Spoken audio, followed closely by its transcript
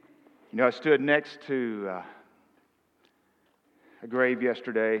You know, I stood next to a grave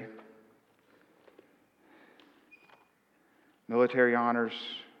yesterday. Military honors.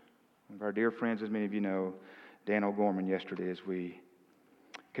 One of our dear friends, as many of you know, Dan O'Gorman, yesterday as we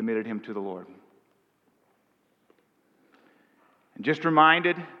committed him to the Lord. And just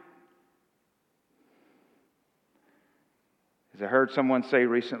reminded, as I heard someone say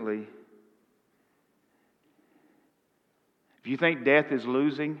recently, if you think death is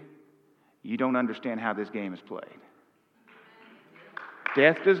losing, you don't understand how this game is played.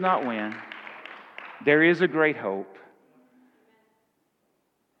 Death does not win. There is a great hope.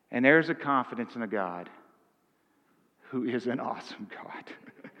 And there's a confidence in a God who is an awesome God.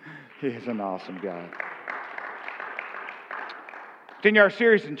 He is an awesome God. Continue our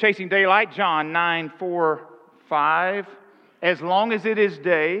series in Chasing Daylight, John 9:4-5. As long as it is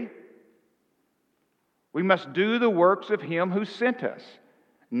day, we must do the works of Him who sent us.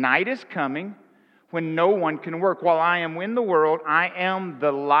 Night is coming when no one can work. While I am in the world, I am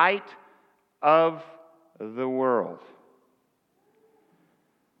the light of the world.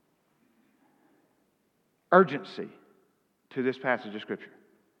 Urgency to this passage of Scripture.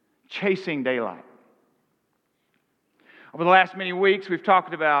 Chasing daylight. Over the last many weeks, we've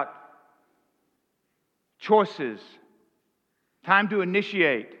talked about choices, time to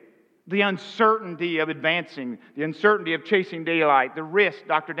initiate, the uncertainty of advancing, the uncertainty of chasing daylight, the risk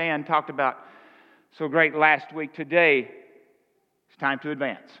Dr. Dan talked about so great last week. Today, it's time to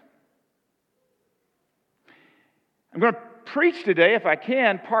advance. I'm going to preach today, if I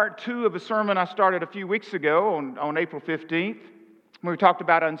can, part 2 of a sermon I started a few weeks ago on April 15th, when we talked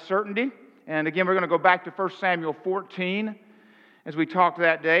about uncertainty. And again, we're going to go back to 1 Samuel 14 as we talked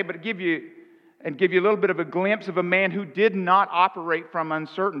that day, but give you a little bit of a glimpse of a man who did not operate from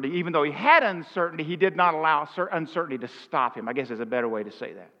uncertainty. Even though he had uncertainty, he did not allow uncertainty to stop him. I guess is a better way to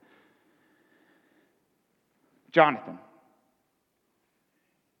say that. Jonathan,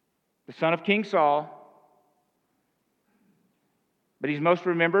 the son of King Saul, but he's most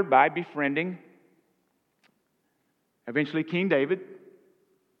remembered by befriending eventually King David.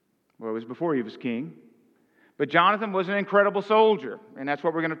 Well, it was before he was king. But Jonathan was an incredible soldier, and that's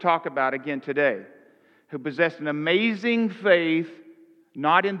what we're going to talk about again today, who possessed an amazing faith,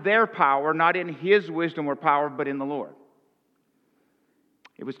 not in their power, not in his wisdom or power, but in the Lord.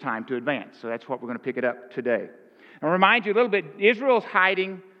 It was time to advance, so that's what we're going to pick it up today. I'll remind you a little bit, Israel's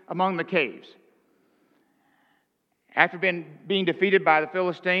hiding among the caves. After being defeated by the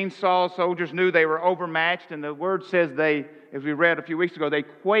Philistines, Saul's soldiers knew they were overmatched, and the word says they, as we read a few weeks ago, they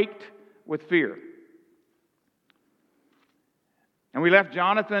quaked with fear. And we left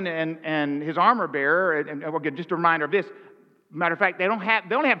Jonathan and his armor bearer, and just a reminder of this. Matter of fact, they only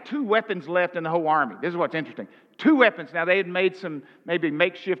have 2 weapons left in the whole army. This is what's interesting. 2 weapons. Now, they had made some maybe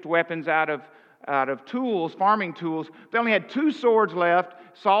makeshift weapons out of tools, farming tools. They only had 2 swords left.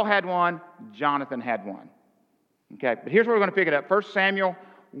 Saul had one. Jonathan had one. Okay, but here's where we're going to pick it up. 1 Samuel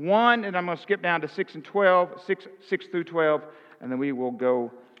 1, and I'm going to skip down to 6 through 12, and then we will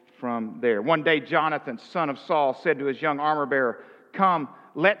go from there. One day, Jonathan, son of Saul, said to his young armor bearer, "Come,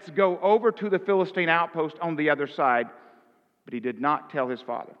 let's go over to the Philistine outpost on the other side." But he did not tell his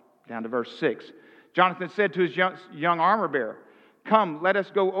father. Down to verse 6. Jonathan said to his young armor bearer, "Come, let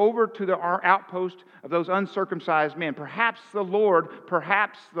us go over to the outpost of those uncircumcised men. Perhaps the Lord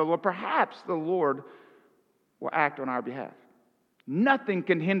will act on our behalf. Nothing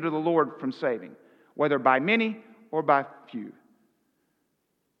can hinder the Lord from saving, whether by many or by few."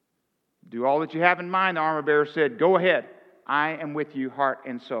 "Do all that you have in mind," the armor bearer said. "Go ahead. I am with you, heart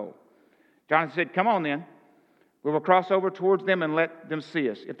and soul." Jonathan said, "Come on then. We will cross over towards them and let them see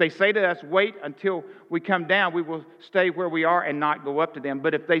us. If they say to us, 'Wait until we come down,' we will stay where we are and not go up to them.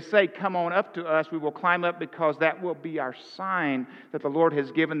 But if they say, 'Come on up to us,' we will climb up, because that will be our sign that the Lord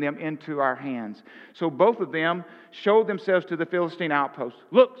has given them into our hands." So both of them showed themselves to the Philistine outpost.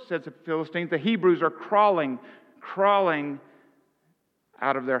 "Look," said the Philistines, "the Hebrews are crawling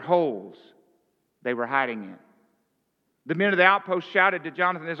out of their holes they were hiding in." The men of the outpost shouted to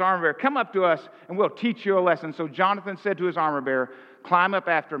Jonathan, his armor bearer, "Come up to us and we'll teach you a lesson." So Jonathan said to his armor bearer, "Climb up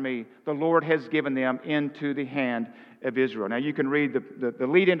after me. The Lord has given them into the hand of Israel." Now you can read the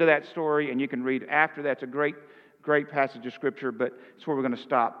lead into that story, and you can read after that. It's a great passage of Scripture, but it's where we're going to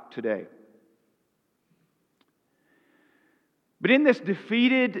stop today. But in this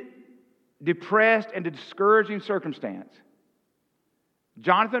defeated, depressed, and discouraging circumstance,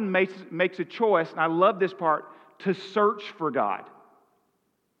 Jonathan makes a choice, and I love this part, to search for God.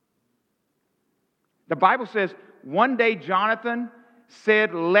 The Bible says, one day Jonathan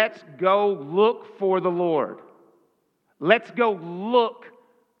said, "Let's go look for the Lord. Let's go look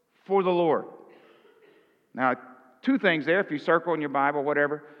for the Lord. Now, two things there, if you circle in your Bible,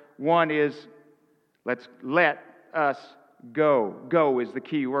 whatever. One is, let us go. Go is the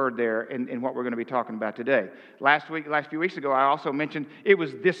key word there in what we're going to be talking about today. Last few weeks ago, I also mentioned it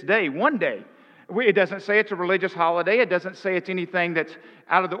was this day, one day. It doesn't say it's a religious holiday. It doesn't say it's anything that's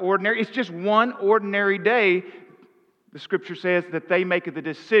out of the ordinary. It's just one ordinary day. The Scripture says that they make the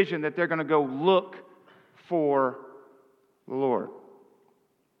decision that they're going to go look for the Lord.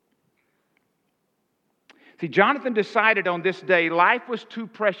 See, Jonathan decided on this day life was too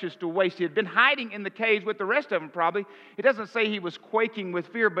precious to waste. He had been hiding in the caves with the rest of them probably. It doesn't say he was quaking with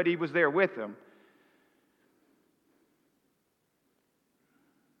fear, but he was there with them.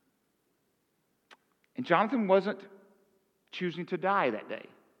 And Jonathan wasn't choosing to die that day.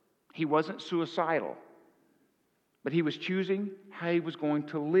 He wasn't suicidal. But he was choosing how he was going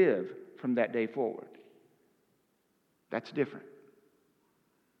to live from that day forward. That's different.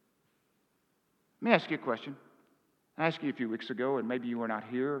 Let me ask you a question. I asked you a few weeks ago, and maybe you were not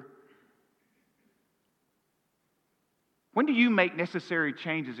here. When do you make necessary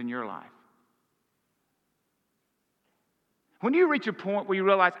changes in your life? When do you reach a point where you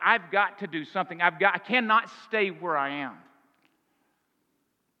realize, I've got to do something, I cannot stay where I am?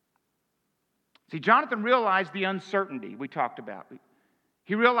 See, Jonathan realized the uncertainty we talked about.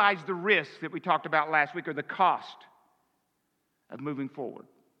 He realized the risk that we talked about last week, or the cost of moving forward,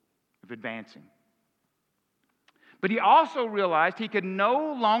 of advancing. But he also realized he could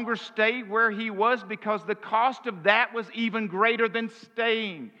no longer stay where he was because the cost of that was even greater than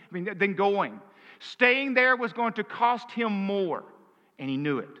than going. Staying there was going to cost him more, and he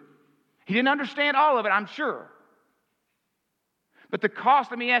knew it. He didn't understand all of it, I'm sure. But the cost,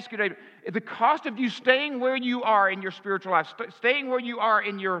 let me ask you today, the cost of you staying where you are in your spiritual life, staying where you are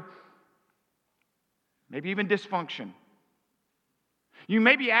in your maybe even dysfunction. You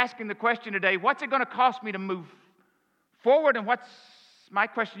may be asking the question today, what's it going to cost me to move forward? And my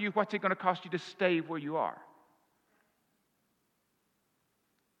question to you, what's it going to cost you to stay where you are?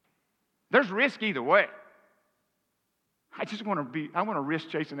 There's risk either way. I want to risk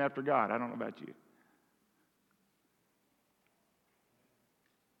chasing after God. I don't know about you.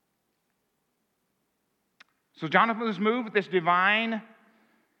 So Jonathan was moved with this divine,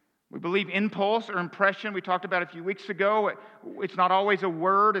 we believe, impulse or impression. We talked about it a few weeks ago. It's not always a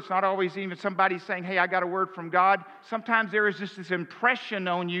word. It's not always even somebody saying, hey, I got a word from God. Sometimes there is just this impression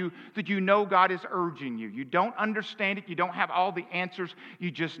on you that you know God is urging you. You don't understand it. You don't have all the answers. You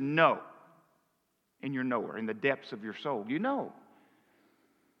just know in your knower, in the depths of your soul. You know.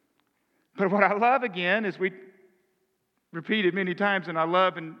 But what I love, again, is we repeated many times, and I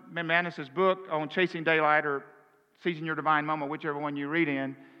love in Manis's book on Chasing Daylight or Seizing Your Divine Moment, whichever one you read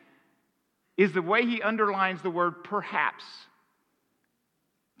in, is the way he underlines the word perhaps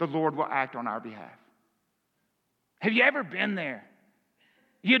the Lord will act on our behalf. Have you ever been there?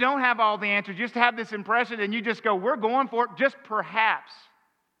 You don't have all the answers. You just have this impression and you just go, we're going for it. Just perhaps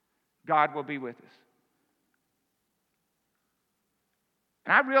God will be with us.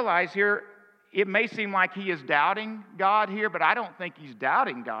 And I realize here, it may seem like he is doubting God here, but I don't think he's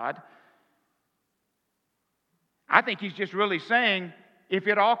doubting God. I think he's just really saying, if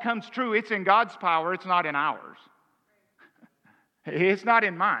it all comes true, it's in God's power, it's not in ours. It's not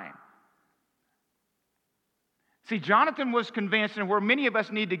in mine. See, Jonathan was convinced, and where many of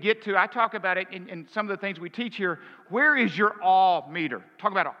us need to get to, I talk about it in some of the things we teach here, where is your awe meter?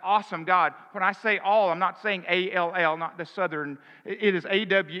 Talk about an awesome God. When I say all, I'm not saying A-L-L, not the southern, it is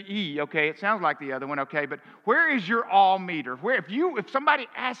A-W-E, okay? It sounds like the other one, okay? But where is your awe meter? If somebody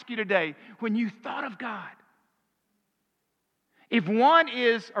asked you today, when you thought of God, if 1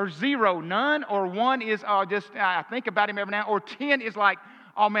 is, or 0, none, or 1 is, I think about him every now, or 10 is like,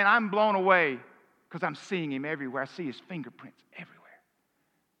 oh man, I'm blown away because I'm seeing him everywhere. I see his fingerprints everywhere.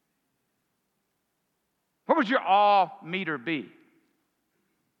 What would your awe meter be?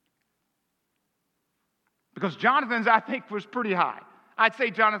 Because Jonathan's, I think, was pretty high. I'd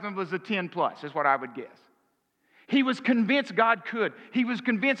say Jonathan was a 10 plus, is what I would guess. He was convinced God could. He was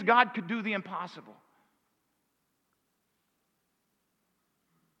convinced God could do the impossible.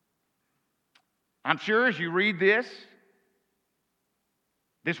 I'm sure as you read this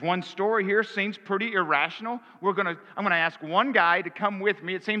one story here seems pretty irrational. I'm going to ask one guy to come with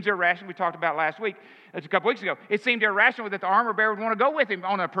me. It seems irrational. We talked about last week. It's a couple weeks ago. It seemed irrational that the armor bearer would want to go with him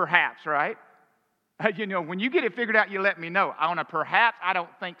on a perhaps, right? When you get it figured out, you let me know. On a perhaps, I don't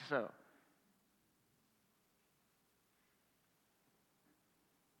think so.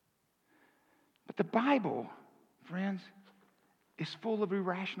 But the Bible, friends, is full of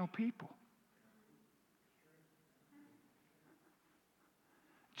irrational people.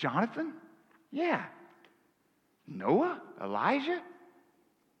 Jonathan? Yeah. Noah? Elijah?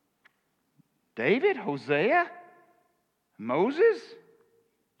 David? Hosea? Moses?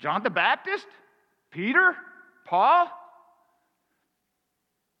 John the Baptist? Peter? Paul?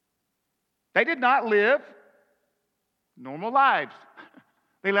 They did not live normal lives.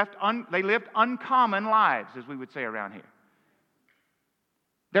 They lived uncommon lives, as we would say around here.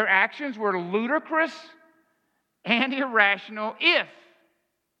 Their actions were ludicrous and irrational if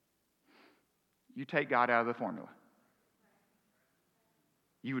you take God out of the formula.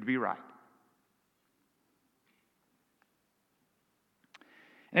 You would be right.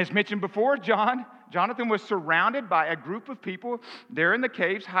 And as mentioned before, Jonathan was surrounded by a group of people there in the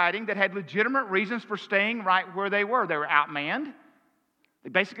caves hiding that had legitimate reasons for staying right where they were. They were outmanned. They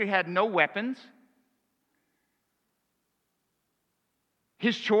basically had no weapons.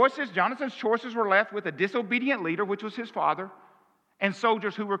 Jonathan's choices were left with a disobedient leader, which was his father, and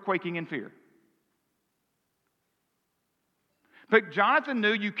soldiers who were quaking in fear. But Jonathan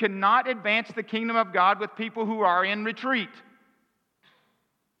knew you cannot advance the kingdom of God with people who are in retreat.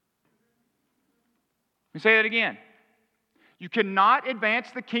 Let me say that again. You cannot advance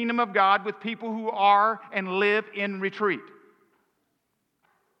the kingdom of God with people who are and live in retreat.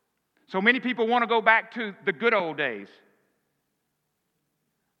 So many people want to go back to the good old days.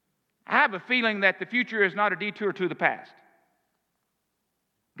 I have a feeling that the future is not a detour to the past.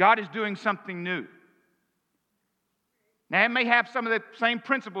 God is doing something new. Now, it may have some of the same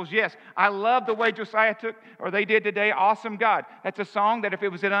principles, yes. I love the way Josiah they did today, Awesome God. That's a song that if it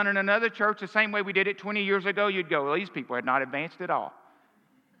was done in another church, the same way we did it 20 years ago, you'd go, well, these people had not advanced at all.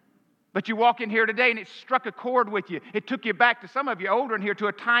 But you walk in here today and it struck a chord with you. It took you back to, some of you older in here, to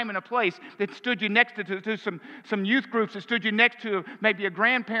a time and a place that stood you next to some youth groups, that stood you next to maybe a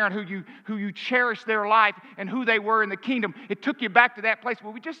grandparent who you cherished their life and who they were in the kingdom. It took you back to that place.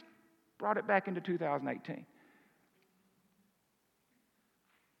 Well, we just brought it back into 2018.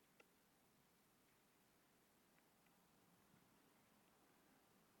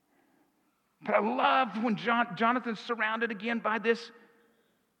 But I love when Jonathan's surrounded again by this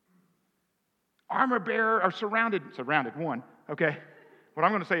armor bearer, or surrounded one, okay? What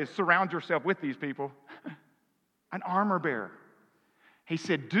I'm going to say is surround yourself with these people. An armor bearer. He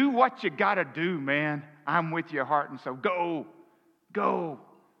said, do what you got to do, man. I'm with you, heart and soul. Go.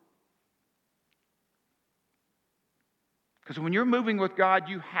 Because when you're moving with God,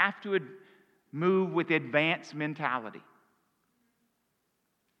 you have to move with advanced mentality.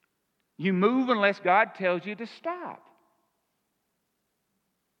 You move unless God tells you to stop.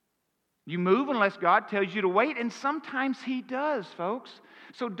 You move unless God tells you to wait, and sometimes He does, folks.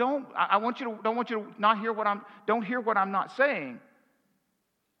 So don't hear what I'm not saying.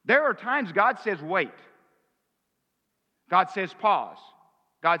 There are times God says wait. God says pause.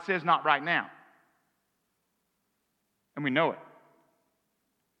 God says not right now. And we know it.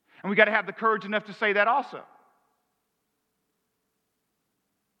 And we got to have the courage enough to say that also.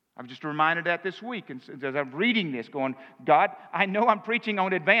 I'm just reminded that this week, and as I'm reading this, going, God, I know I'm preaching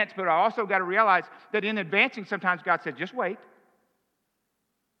on advance, but I also got to realize that in advancing, sometimes God says, just wait.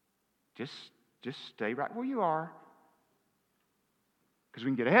 Just stay right where you are. Because we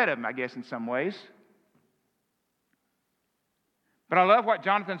can get ahead of Him, I guess, in some ways. But I love what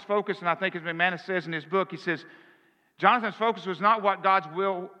Jonathan's focus, and I think as McManus says in his book, he says, Jonathan's focus was not what's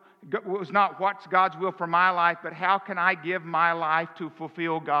God's will for my life, but how can I give my life to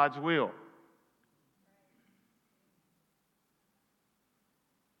fulfill God's will?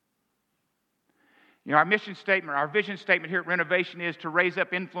 You know, our mission statement, our vision statement here at Renovation is to raise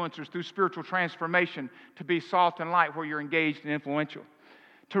up influencers through spiritual transformation to be salt and light where you're engaged and influential.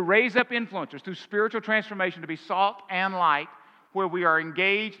 To raise up influencers through spiritual transformation to be salt and light where we are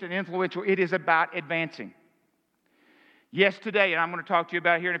engaged and influential. It is about advancing. Yes, today, and I'm going to talk to you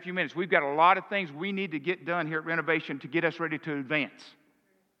about here in a few minutes, we've got a lot of things we need to get done here at Renovation to get us ready to advance.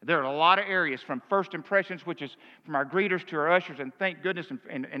 There are a lot of areas, from first impressions, which is from our greeters to our ushers, and thank goodness,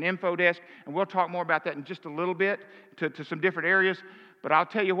 and info desk, and we'll talk more about that in just a little bit to some different areas. But I'll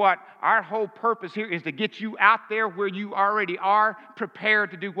tell you what, our whole purpose here is to get you out there where you already are,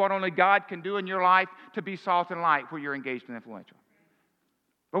 prepared to do what only God can do in your life, to be salt and light where you're engaged and influential.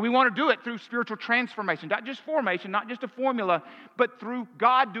 But we want to do it through spiritual transformation, not just formation, not just a formula, but through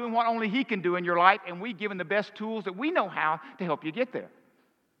God doing what only He can do in your life, and we giving the best tools that we know how to help you get there.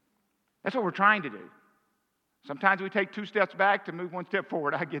 That's what we're trying to do. Sometimes we take 2 steps back to move 1 step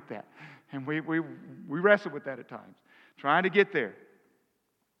forward. I get that. And we wrestle with that at times, trying to get there.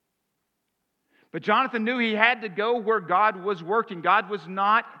 But Jonathan knew he had to go where God was working. God was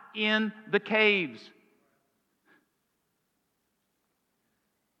not in the caves.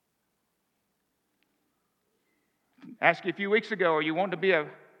 I asked you a few weeks ago, are you wanting to be a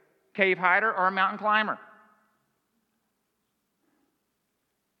cave hider or a mountain climber?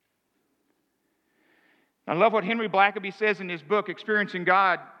 I love what Henry Blackaby says in his book, Experiencing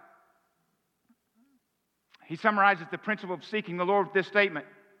God. He summarizes the principle of seeking the Lord with this statement.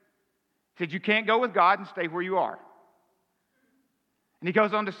 He said, you can't go with God and stay where you are. And he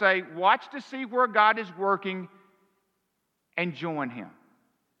goes on to say, watch to see where God is working and join Him.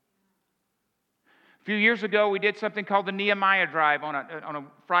 A few years ago, we did something called the Nehemiah Drive on a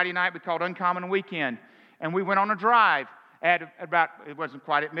Friday night we called Uncommon Weekend. And we went on a drive at about, it wasn't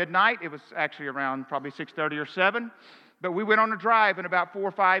quite at midnight, it was actually around probably 6:30 or 7. But we went on a drive in about 4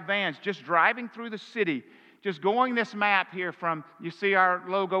 or 5 vans, just driving through the city, just going this map here from, you see our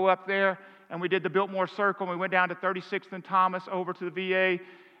logo up there, and we did the Biltmore Circle, and we went down to 36th and Thomas over to the VA,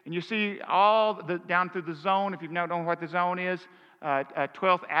 and you see down through the zone, if you don't know what the zone is,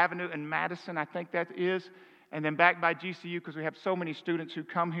 12th Avenue and Madison, I think that is, and then back by GCU, because we have so many students who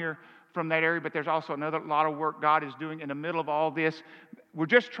come here from that area, but there's also another lot of work God is doing in the middle of all this. We're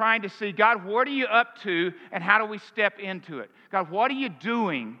just trying to see, God, what are you up to, and how do we step into it? God, what are you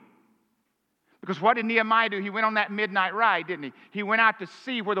doing? Because what did Nehemiah do? He went on that midnight ride, didn't he? He went out to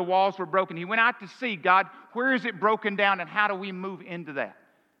see where the walls were broken. He went out to see, God, where is it broken down, and how do we move into that?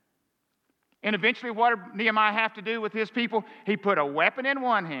 And eventually, what did Nehemiah have to do with his people? He put a weapon in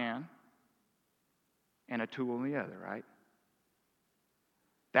one hand and a tool in the other, right?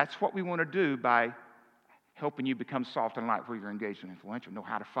 That's what we want to do by helping you become salt and light where you're engaged and influential. Know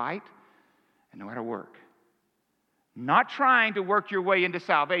how to fight and know how to work. Not trying to work your way into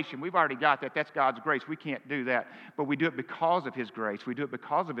salvation. We've already got that. That's God's grace. We can't do that. But we do it because of His grace. We do it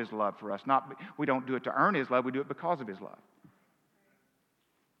because of His love for us. We don't do it to earn His love. We do it because of His love.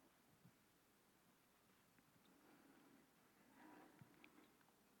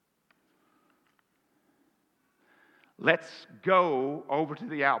 Let's go over to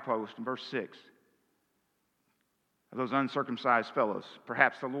the outpost in verse 6. Of those uncircumcised fellows,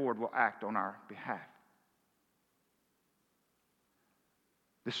 perhaps the Lord will act on our behalf.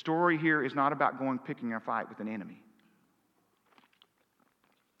 The story here is not about picking a fight with an enemy.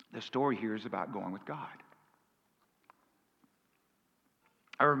 The story here is about going with God.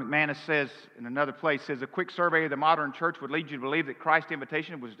 Irvin McManus says in another place, a quick survey of the modern church would lead you to believe that Christ's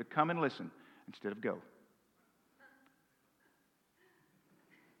invitation was to come and listen instead of go.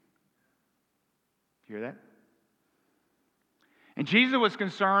 Hear that? And Jesus was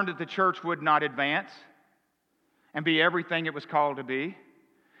concerned that the church would not advance and be everything it was called to be.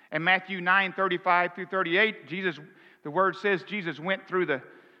 In Matthew 9:35 through 38, the word says Jesus went through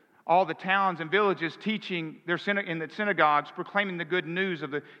all the towns and villages teaching in the synagogues, proclaiming the good news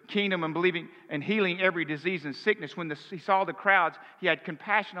of the kingdom and believing and healing every disease and sickness. When he saw the crowds, He had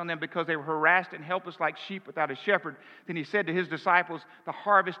compassion on them because they were harassed and helpless like sheep without a shepherd. Then He said to His disciples, the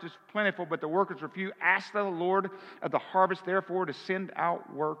harvest is plentiful, but the workers are few. Ask the Lord of the harvest, therefore, to send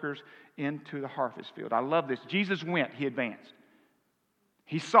out workers into the harvest field. I love this. Jesus went, He advanced.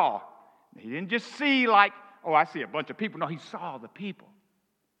 He saw. He didn't just see like, oh, I see a bunch of people. No, He saw the people.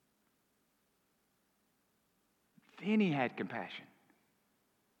 Then He had compassion.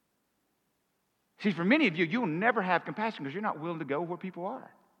 See, for many of you, you'll never have compassion because you're not willing to go where people are.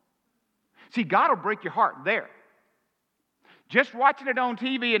 See, God will break your heart there. Just watching it on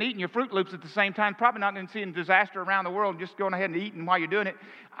TV and eating your Fruit Loops at the same time, probably not going to see a disaster around the world and just going ahead and eating while you're doing it.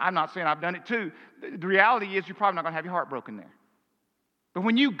 I'm not saying I've done it too. The reality is you're probably not going to have your heart broken there. But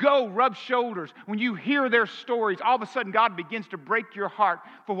when you go rub shoulders, when you hear their stories, all of a sudden God begins to break your heart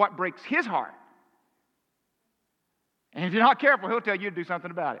for what breaks His heart. And if you're not careful, He'll tell you to do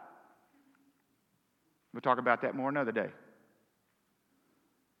something about it. We'll talk about that more another day.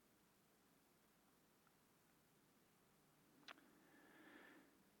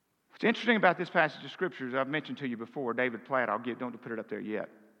 What's interesting about this passage of Scripture, as I've mentioned to you before, David Platt, don't put it up there yet,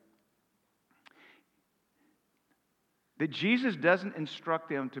 that Jesus doesn't instruct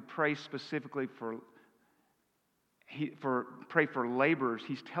them to pray specifically pray for laborers.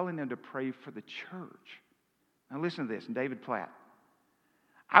 He's telling them to pray for the church. Now listen to this, and David Platt.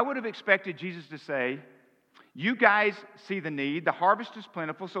 I would have expected Jesus to say, you guys see the need, the harvest is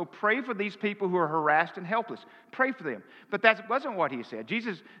plentiful, so pray for these people who are harassed and helpless. Pray for them. But that wasn't what He said.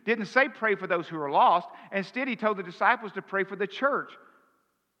 Jesus didn't say pray for those who are lost. Instead, He told the disciples to pray for the church.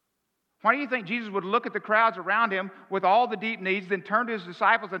 Why do you think Jesus would look at the crowds around Him with all the deep needs, then turn to His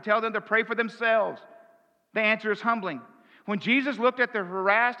disciples and tell them to pray for themselves? The answer is humbling. When Jesus looked at the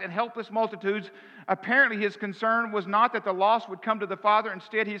harassed and helpless multitudes, apparently His concern was not that the lost would come to the Father.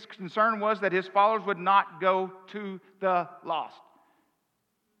 Instead, His concern was that His followers would not go to the lost.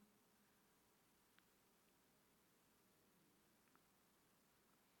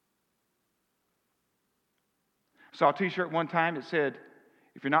 Saw a t-shirt one time that said,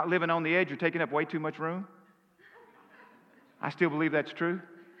 if you're not living on the edge, you're taking up way too much room. I still believe that's true.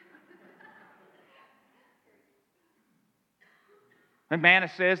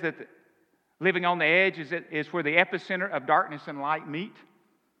 McManus says that living on the edge is where the epicenter of darkness and light meet.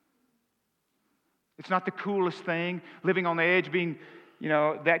 It's not the coolest thing. Living on the edge, being,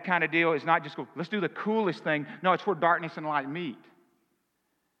 that kind of deal is not just, let's do the coolest thing. No, it's where darkness and light meet.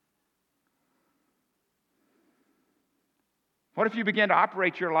 What if you begin to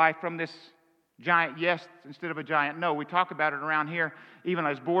operate your life from this giant yes instead of a giant no? We talk about it around here, even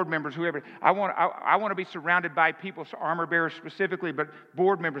as board members, whoever. I want to be surrounded by people, armor bearers specifically, but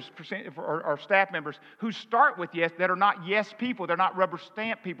board members or staff members who start with yes, that are not yes people. They're not rubber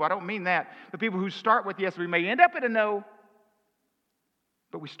stamp people. I don't mean that. The people who start with yes, we may end up at a no,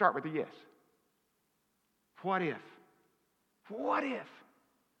 but we start with a yes. What if? What if?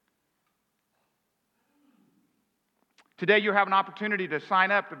 Today you have an opportunity to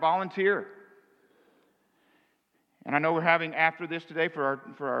sign up, to volunteer. And I know we're having, after this today, for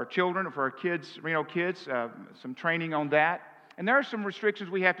our children, for our kids, Reno kids, some training on that. And there are some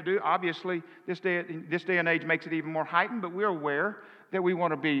restrictions we have to do. Obviously, this day and age makes it even more heightened, but we're aware that we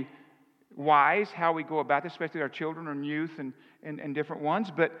want to be wise how we go about this, especially our children and youth and different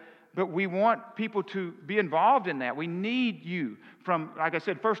ones. But we want people to be involved in that. We need you from, like I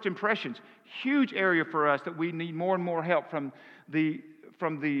said, first impressions. Huge area for us that we need more and more help from the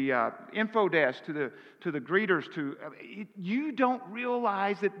info desk to the greeters. You don't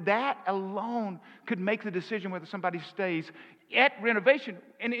realize that alone could make the decision whether somebody stays at renovation,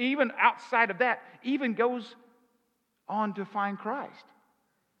 and even outside of that, even goes on to find Christ.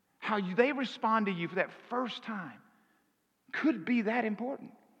 How they respond to you for that first time could be that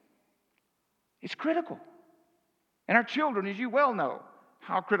important. It's critical. And our children, as you well know,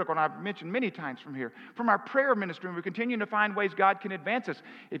 how critical, and I've mentioned many times from here, from our prayer ministry, and we're continuing to find ways God can advance us.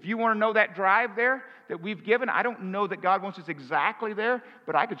 If you want to know that drive there that we've given, I don't know that God wants us exactly there,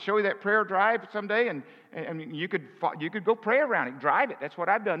 but I could show you that prayer drive someday, and you could go pray around it, drive it. That's what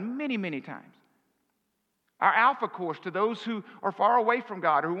I've done many, many times. Our Alpha course to those who are far away from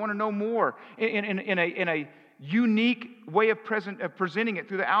God or who want to know more in a unique way of presenting it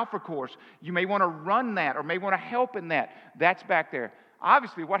through the Alpha course. You may want to run that or may want to help in that. That's back there.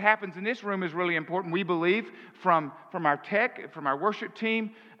 Obviously, what happens in this room is really important, we believe, from our tech, from our worship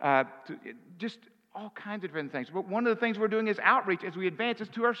team, to just all kinds of different things. But one of the things we're doing is outreach as we advance is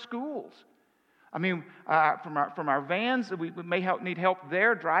to our schools. I mean, from our vans, we may need help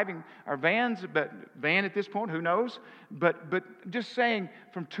there driving our vans, but van at this point, who knows? But just saying,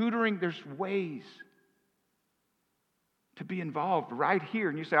 from tutoring, there's ways to be involved right here.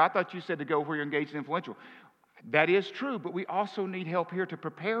 And you say, I thought you said to go where you're engaged and influential. That is true, but we also need help here to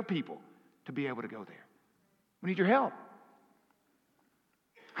prepare people to be able to go there. We need your help.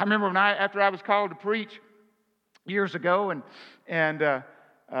 I remember after I was called to preach years ago, and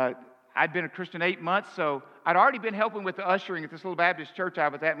I'd been a Christian 8 months, so I'd already been helping with the ushering at this little Baptist church I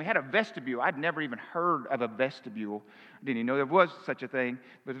was at, and we had a vestibule. I'd never even heard of a vestibule. I didn't even know there was such a thing.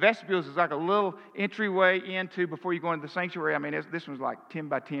 But vestibules is like a little entryway into before you go into the sanctuary. I mean, this one was like 10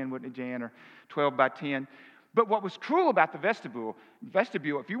 by 10, wasn't it, Jan, or 12 by 10. But what was cruel about the vestibule,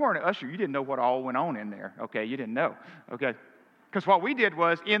 if you weren't an usher, you didn't know what all went on in there, okay? You didn't know, okay? Because what we did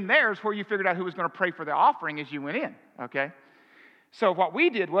was, in there is where you figured out who was going to pray for the offering as you went in, okay? So what we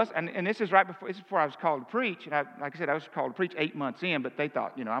did was, and this is before I was called to preach, and like I said, I was called to preach 8 months in, but they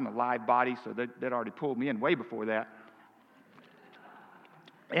thought, I'm a live body, so they'd already pulled me in way before that.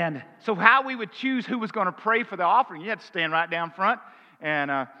 And so how we would choose who was going to pray for the offering, you had to stand right down front,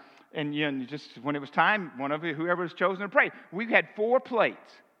 and just when it was time, whoever was chosen to pray. We had 4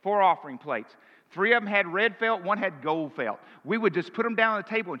 offering plates. 3 of them had red felt, 1 had gold felt. We would just put them down on the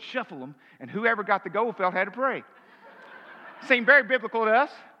table and shuffle them, and whoever got the gold felt had to pray. Seemed very biblical to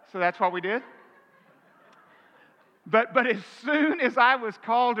us, so that's what we did. But as soon as I was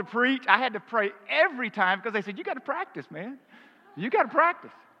called to preach, I had to pray every time because they said, you got to practice, man. You got to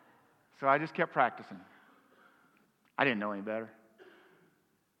practice. So I just kept practicing. I didn't know any better.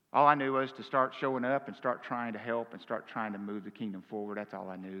 All I knew was to start showing up and start trying to help and start trying to move the kingdom forward. That's all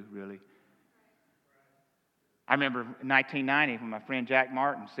I knew, really. I remember in 1990 when my friend Jack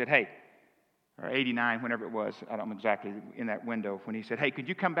Martin said, hey, or 89, whenever it was, I don't know exactly in that window, when he said, hey, could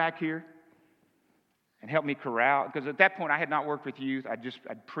you come back here and help me corral? Because at that point I had not worked with youth.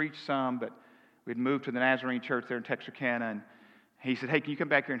 I'd preached some, but we'd moved to the Nazarene church there in Texarkana, and he said, hey, can you come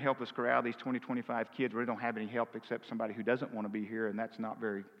back here and help us corral these 20, 25 kids? We really don't have any help except somebody who doesn't want to be here, and that's not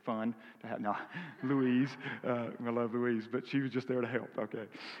very fun to have. No, Louise, I love Louise, but she was just there to help, okay.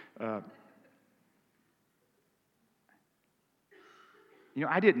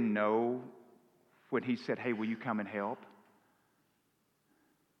 I didn't know when he said, hey, will you come and help?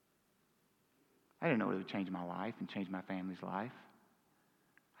 I didn't know it would change my life and change my family's life.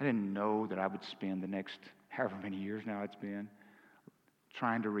 I didn't know that I would spend the next however many years now it's been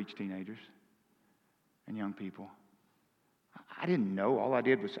trying to reach teenagers and young people. I didn't know. All I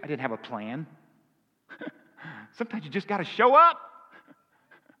did was I didn't have a plan. Sometimes you just got to show up.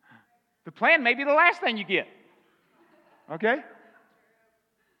 The plan may be the last thing you get. Okay?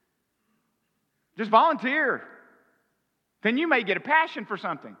 Just volunteer. Then you may get a passion for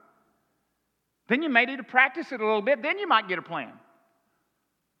something. Then you may need to practice it a little bit. Then you might get a plan.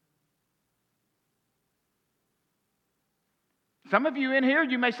 Some of you in here,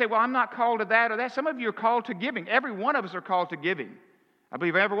 you may say, well, I'm not called to that or that. Some of you are called to giving. Every one of us are called to giving. I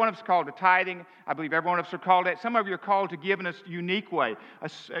believe every one of us is called to tithing. I believe every one of us are called to that. Some of you are called to give in a unique way,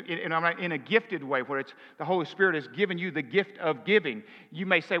 in a gifted way, where it's the Holy Spirit has given you the gift of giving. You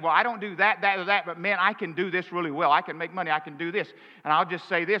may say, well, I don't do that, or that, but man, I can do this really well. I can make money. I can do this. And I'll just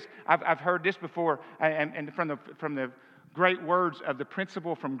say this. I've heard this before, and from the great words of the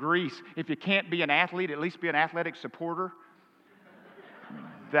principal from Greece, if you can't be an athlete, at least be an athletic supporter.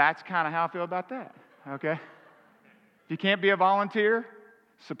 That's kind of how I feel about that, okay? If you can't be a volunteer,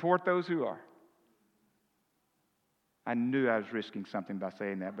 support those who are. I knew I was risking something by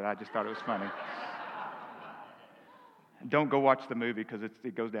saying that, but I just thought it was funny. Don't go watch the movie because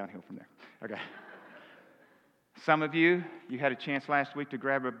it goes downhill from there. Okay. Some of you had a chance last week to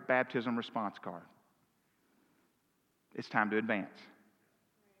grab a baptism response card. It's time to advance.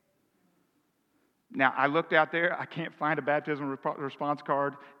 Now, I looked out there. I can't find a baptism response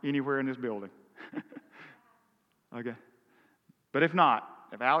card anywhere in this building. Okay. But if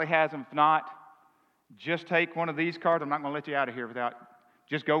Allie has them, if not, just take one of these cards. I'm not going to let you out of here without,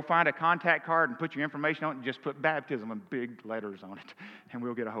 just go find a contact card and put your information on it and just put baptism in big letters on it, and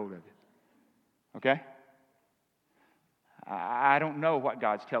we'll get a hold of it. Okay? I don't know what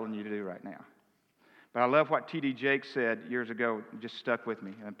God's telling you to do right now. But I love what T.D. Jakes said years ago. It just stuck with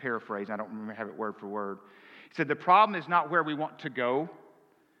me. I'm paraphrasing. I don't remember have it word for word. He said, the problem is not where we want to go.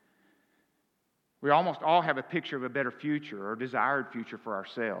 We almost all have a picture of a better future or desired future for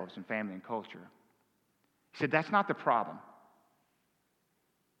ourselves and family and culture. He said, that's not the problem.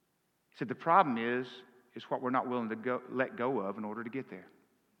 He said, the problem is what we're not willing to let go of in order to get there.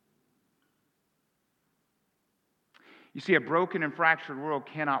 You see, a broken and fractured world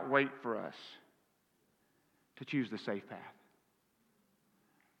cannot wait for us to choose the safe path.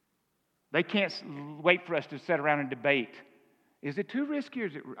 They can't wait for us to sit around and debate. Is it too risky or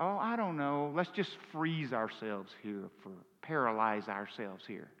is it, I don't know. Let's just freeze ourselves here, paralyze ourselves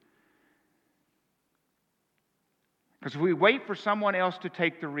here. Because if we wait for someone else to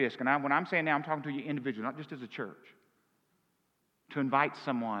take the risk, and when I'm saying now, I'm talking to you individually, not just as a church, to invite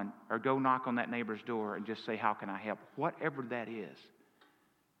someone or go knock on that neighbor's door and just say, how can I help? Whatever that is.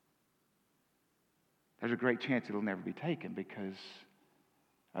 There's a great chance it'll never be taken because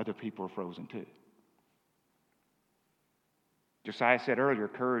other people are frozen too. Josiah said earlier,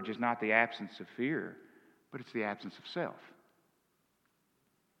 courage is not the absence of fear, but it's the absence of self.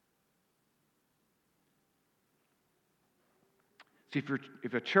 See,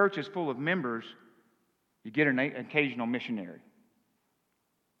 if a church is full of members, you get an occasional missionary.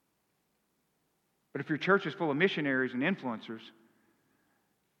 But if your church is full of missionaries and influencers,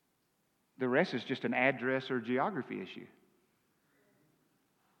 the rest is just an address or geography issue.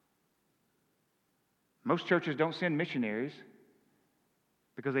 Most churches don't send missionaries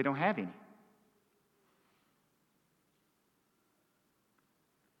because they don't have any.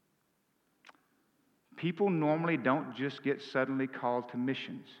 People normally don't just get suddenly called to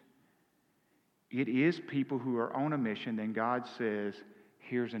missions. It is people who are on a mission, then God says,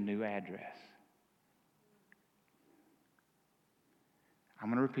 here's a new address. I'm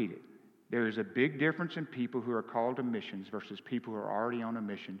going to repeat it. There is a big difference in people who are called to missions versus people who are already on a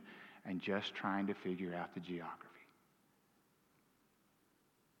mission and just trying to figure out the geography.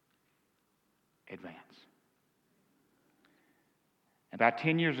 Advance. About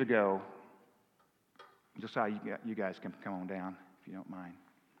 10 years ago, Josiah, you guys can come on down if you don't mind.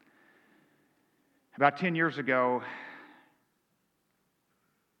 About 10 years ago,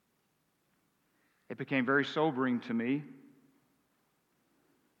 it became very sobering to me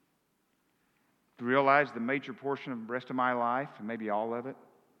to realize the major portion of the rest of my life, and maybe all of it,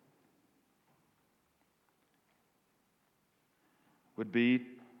 would be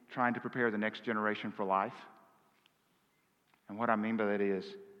trying to prepare the next generation for life. And what I mean by that is,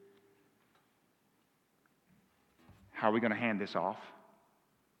 how are we going to hand this off?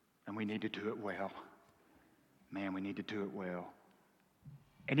 And we need to do it well. Man, we need to do it well.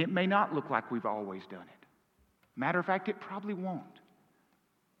 And it may not look like we've always done it. Matter of fact, it probably won't.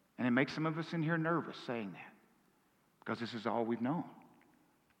 And it makes some of us in here nervous saying that, because this is all we've known.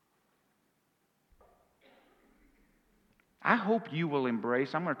 I hope you will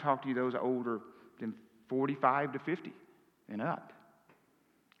embrace, I'm going to talk to you those older than 45 to 50 and up.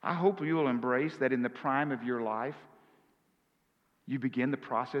 I hope you will embrace that in the prime of your life, you begin the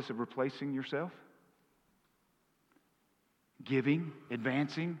process of replacing yourself. Giving,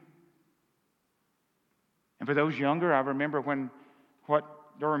 advancing. And for those younger, I remember what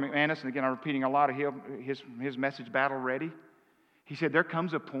Durham McManus, and again I'm repeating a lot of his message, Battle Ready. He said there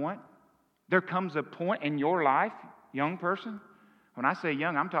comes a point in your life, young person. When I say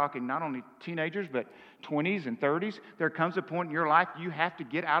young, I'm talking not only teenagers, but 20s and 30s. There comes a point in your life you have to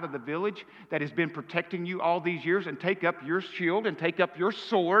get out of the village that has been protecting you all these years and take up your shield and take up your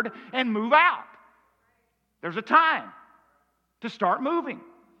sword and move out. There's a time to start moving.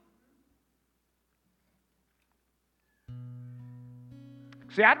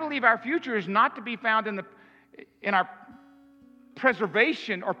 See, I believe our future is not to be found in our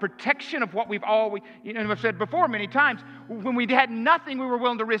preservation or protection of what we've always, I've said before many times, when we had nothing, we were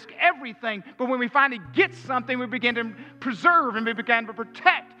willing to risk everything. But when we finally get something, we begin to preserve and we began to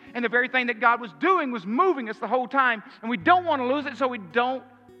protect. And the very thing that God was doing was moving us the whole time. And we don't want to lose it, so we don't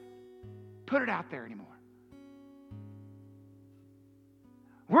put it out there anymore.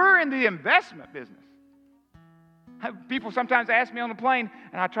 We're in the investment business. People sometimes ask me on the plane,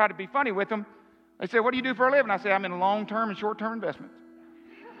 and I try to be funny with them. They say, what do you do for a living? I say, I'm in long-term and short-term investments.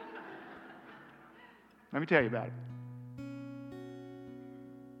 Let me tell you about it.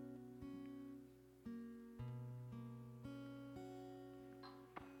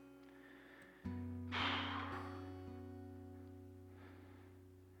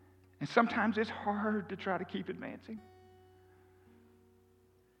 And sometimes it's hard to try to keep advancing.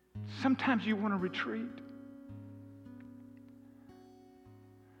 Sometimes you want to retreat.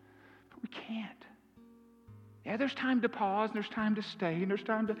 But we can't. Yeah, there's time to pause, and there's time to stay, and there's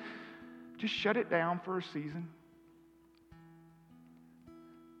time to just shut it down for a season.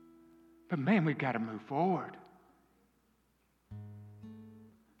 But man, we've got to move forward.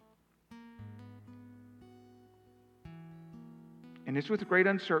 And it's with great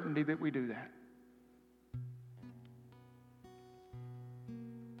uncertainty that we do that.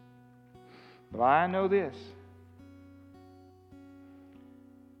 But I know this.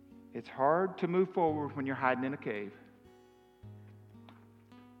 It's hard to move forward when you're hiding in a cave.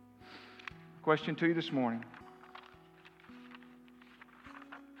 Question to you this morning.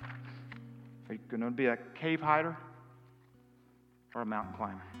 Are you going to be a cave hider or a mountain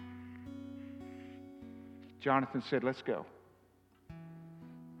climber? Jonathan said, let's go.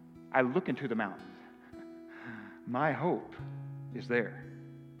 I look into the mountains. My hope is there.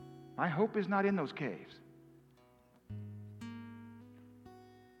 My hope is not in those caves.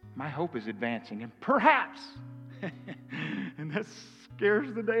 My hope is advancing, and perhaps, and that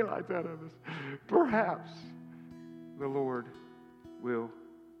scares the daylights out of us, perhaps the Lord will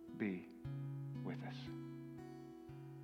be with us.